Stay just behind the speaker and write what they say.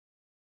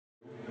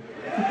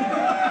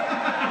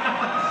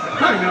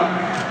I know.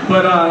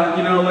 But,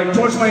 you know, like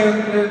towards my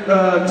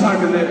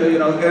time in the, you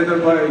know, end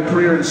of my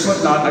career in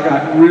Slipknot, I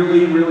got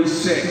really, really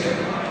sick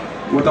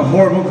with a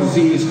horrible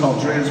disease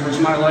called transverse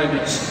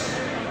myelitis.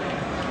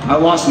 I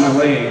lost my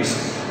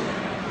legs.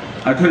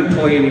 I couldn't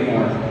play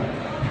anymore.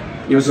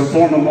 It was a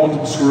form of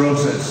multiple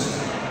sclerosis,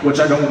 which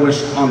I don't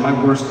wish on my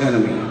worst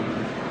enemy.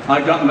 I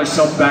got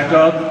myself back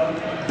up,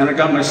 and I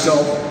got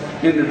myself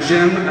in the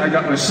gym, and I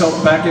got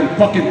myself back in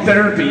fucking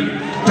therapy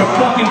to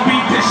fucking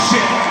beat this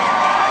shit.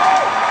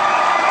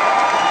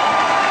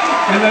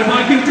 And if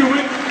I can do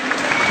it,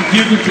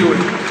 you can do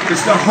it.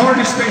 It's the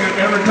hardest thing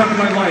I've ever done in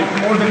my life,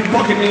 more than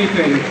fucking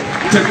anything.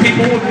 To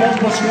people with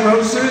multiple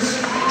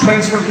sclerosis,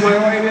 transverse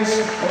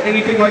myelitis, or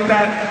anything like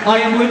that, I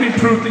am living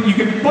proof that you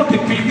can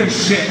fucking beat this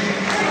shit.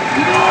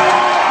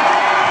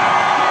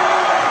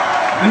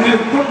 And then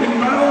fucking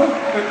metal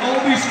and all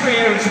these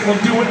fans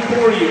will do it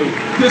for you.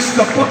 This is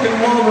the fucking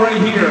love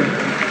right here.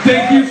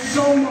 Thank you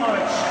so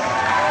much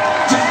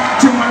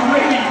to my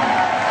lady.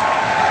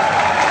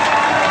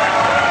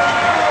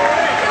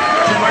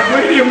 To my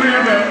lady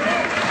Amanda.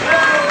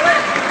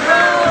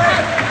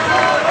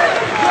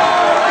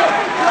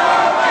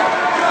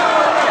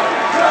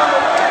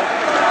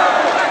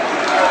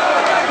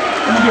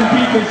 You can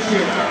beat this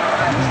shit.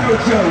 It's no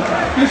joke.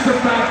 Just the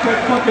fact that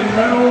fucking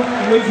metal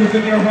lives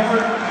within your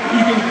heart,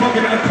 you can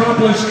fucking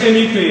accomplish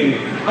anything.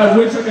 I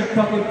wish I could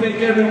fucking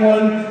thank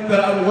everyone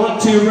that I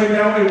want to right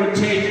now. It would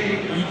take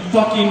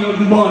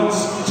fucking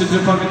months to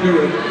fucking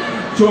do it.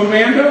 To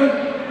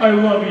Amanda, I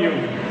love you.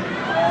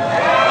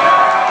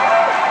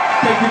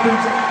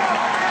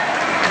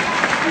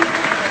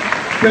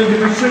 Thank you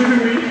for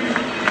saving me.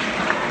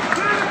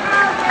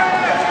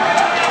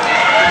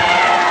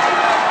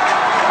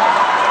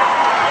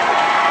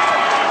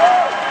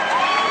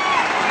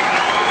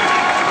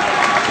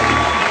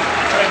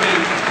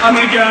 I'm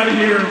gonna get out of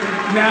here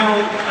now.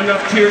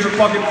 Enough tears are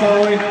fucking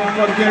falling.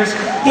 Fuck this.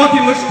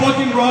 Let's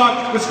fucking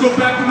rock. Let's go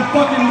back to the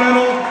fucking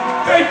metal.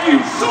 Thank you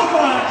so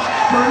much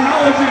for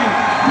acknowledging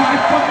my